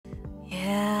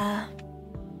Yeah.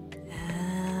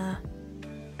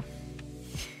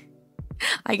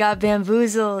 I got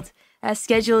bamboozled. As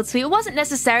scheduled tweet. It wasn't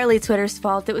necessarily Twitter's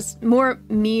fault. It was more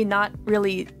me not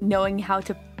really knowing how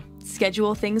to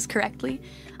schedule things correctly.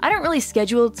 I don't really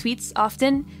schedule tweets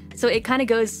often, so it kind of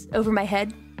goes over my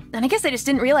head. And I guess I just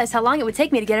didn't realize how long it would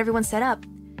take me to get everyone set up.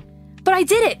 But I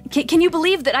did it! Can you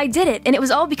believe that I did it? And it was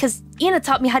all because Ina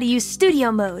taught me how to use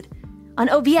studio mode on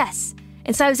OBS.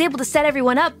 And so I was able to set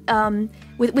everyone up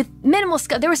with minimal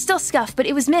scuff. There was still scuff, but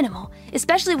it was minimal.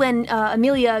 Especially when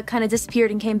Amelia kind of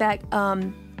disappeared and came back.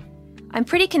 I'm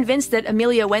pretty convinced that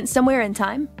Amelia went somewhere in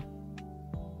time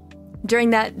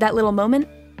during that little moment.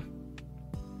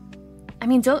 I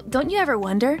mean, don't you ever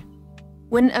wonder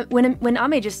when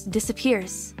Ame just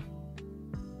disappears?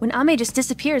 When Ame just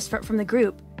disappears from the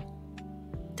group,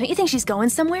 don't you think she's going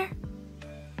somewhere?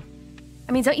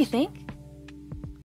 I mean, don't you think?